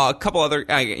 A couple other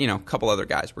guys.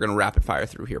 We're going to rapid fire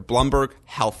through here. Blumberg,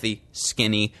 healthy,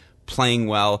 skinny, playing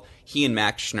well. He and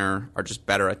Max Schnur are just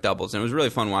better at doubles, and it was really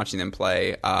fun watching them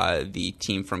play the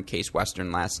team from Case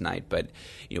Western last night. But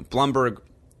Blumberg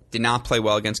did not play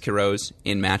well against Quiroz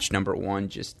in match number 1,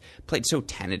 just played so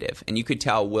tentative. And you could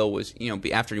tell Will was,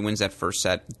 after he wins that first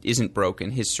set, isn't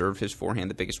broken. His serve, his forehand,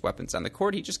 the biggest weapons on the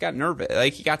court, he just got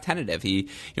nervous. He got tentative. He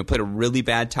played a really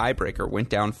bad tiebreaker, went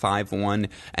down 5-1,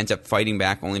 ends up fighting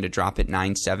back only to drop it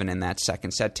 9-7 in that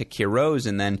second set to Quiroz,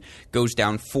 and then goes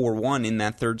down 4-1 in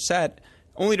that third set,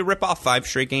 only to rip off 5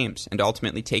 straight games and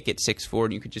ultimately take it 6-4.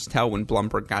 And you could just tell when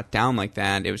Blumberg got down like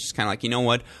that, it was just kind of like,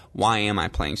 what? Why am I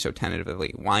playing so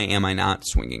tentatively? Why am I not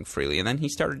swinging freely? And then he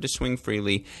started to swing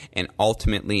freely, and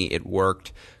ultimately it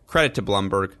worked. Credit to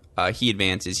Blumberg. He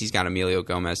advances. He's got Emilio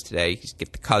Gomez today. You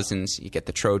get the Cousins. You get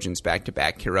the Trojans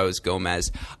back-to-back. Quiroz,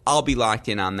 Gomez. I'll be locked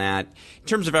in on that. In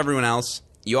terms of everyone else,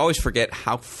 you always forget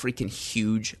how freaking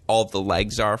huge all of the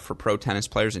legs are for pro tennis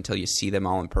players until you see them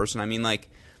all in person. I mean,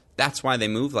 that's why they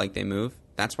move like they move.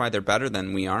 That's why they're better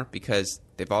than we are, because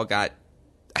they've all got,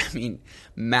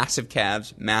 massive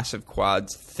calves, massive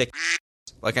quads, thick.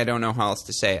 I don't know how else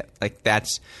to say it.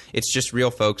 It's just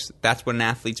real, folks. That's what an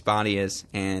athlete's body is,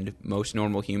 and most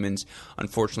normal humans,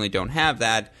 unfortunately, don't have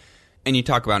that. And you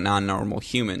talk about non-normal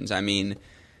humans.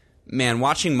 Man,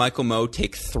 watching Michael Mmoh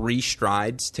take 3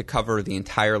 strides to cover the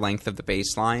entire length of the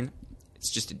baseline,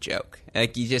 it's just a joke.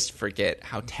 You just forget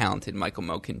how talented Michael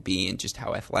Mmoh can be and just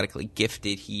how athletically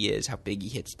gifted he is, how big he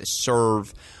hits the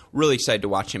serve. Really excited to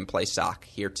watch him play sock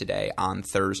here tomorrow,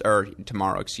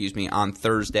 on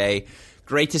Thursday.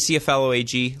 Great to see a fellow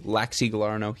AG, Lexi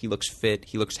Galarneau. He looks fit.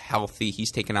 He looks healthy.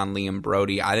 He's taking on Liam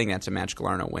Brody. I think that's a match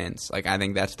Galarneau wins. I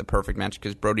think that's the perfect match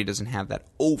because Brody doesn't have that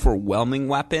overwhelming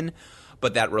weapon,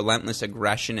 but that relentless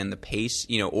aggression and the pace,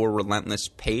 or relentless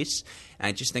pace. And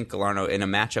I just think Galarneau, in a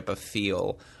matchup of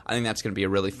feel, I think that's going to be a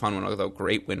really fun one, although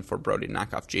great win for Brody to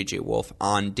knock off J.J. Wolf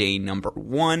on day number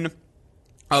 1.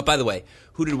 Oh, by the way,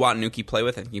 who did Watanuki play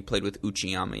with? I think he played with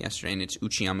Uchiyama yesterday, and it's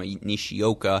Uchiyama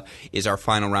Nishioka is our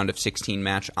final round of 16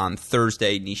 match on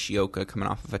Thursday. Nishioka coming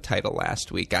off of a title last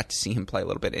week. Got to see him play a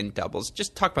little bit in doubles.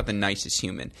 Just talk about the nicest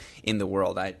human in the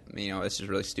world. This is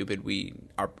really stupid.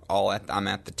 I'm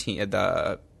at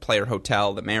the player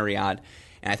hotel, the Marriott,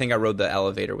 and I think I rode the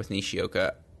elevator with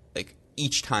Nishioka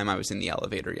each time I was in the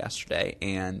elevator yesterday,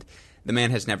 and the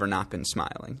man has never not been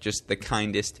smiling. Just the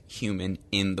kindest human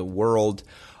in the world.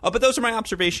 But those are my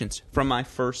observations from my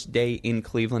first day in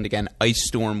Cleveland. Again, ice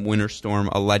storm, winter storm,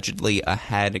 allegedly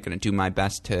ahead. I'm going to do my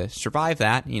best to survive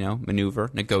that,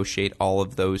 maneuver, negotiate, all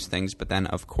of those things. But then,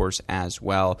 of course, as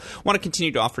well, want to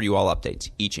continue to offer you all updates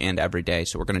each and every day.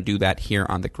 So we're going to do that here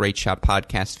on the Great Shot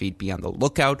podcast feed. Be on the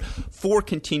lookout for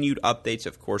continued updates.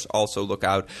 Of course, also look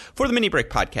out for the Mini Break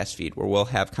podcast feed, where we'll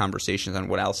have conversations on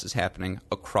what else is happening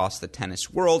across the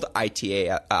tennis world.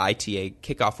 ITA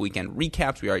kickoff weekend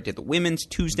recaps. We already did the women's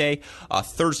Tuesday.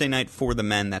 Thursday night for the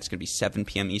men. That's going to be 7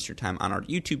 p.m. Eastern time on our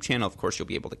YouTube channel. Of course, you'll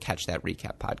be able to catch that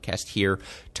recap podcast here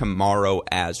tomorrow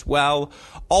as well.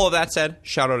 All of that said,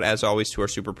 shout out as always to our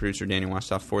super producer, Daniel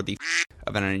Westoff, for the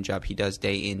of an editing job he does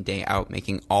day in, day out,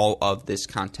 making all of this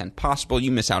content possible.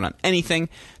 You miss out on anything.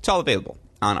 It's all available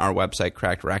on our website,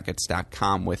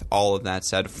 crackedrackets.com. With all of that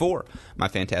said, for my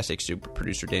fantastic super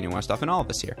producer, Daniel Westoff, and all of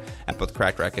us here at both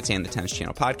Cracked Rackets and the Tennis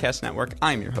Channel Podcast Network,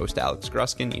 I'm your host, Alex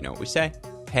Gruskin. You know what we say.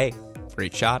 Hey,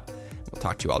 great shot. We'll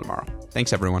talk to you all tomorrow.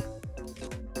 Thanks, everyone.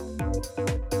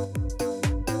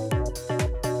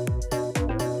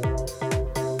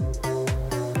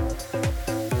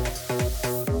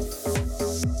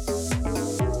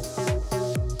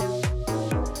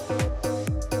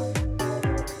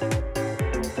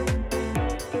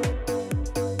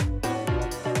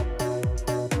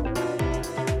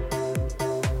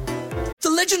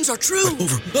 Legends are true.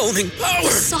 Overwhelming power. The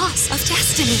sauce of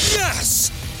destiny.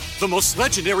 Yes! The most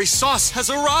legendary sauce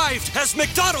has arrived as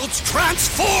McDonald's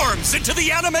transforms into the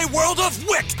anime world of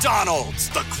WickDonald's.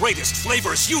 The greatest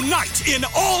flavors unite in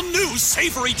all new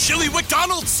savory chili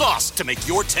McDonald's sauce to make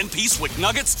your 10-piece Wick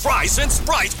Nuggets, fries, and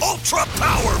Sprite ultra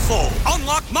powerful.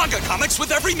 Unlock manga comics with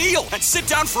every meal and sit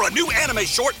down for a new anime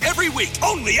short every week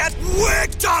only at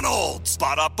WickDonald's.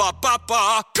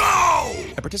 Ba-da-ba-ba-ba, go!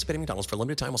 At participating McDonald's for a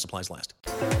limited time while supplies last.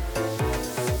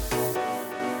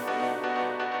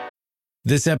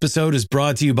 This episode is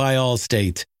brought to you by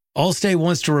Allstate. Allstate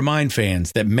wants to remind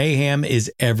fans that mayhem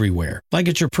is everywhere, like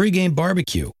at your pregame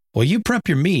barbecue. While you prep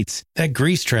your meats, that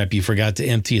grease trap you forgot to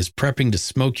empty is prepping to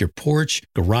smoke your porch,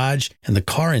 garage, and the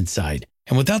car inside.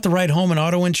 And without the right home and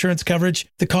auto insurance coverage,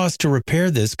 the cost to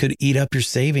repair this could eat up your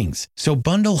savings. So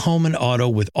bundle home and auto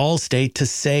with Allstate to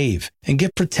save and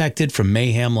get protected from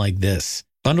mayhem like this.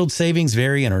 Bundled savings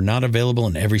vary and are not available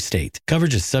in every state.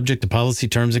 Coverage is subject to policy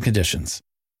terms and conditions.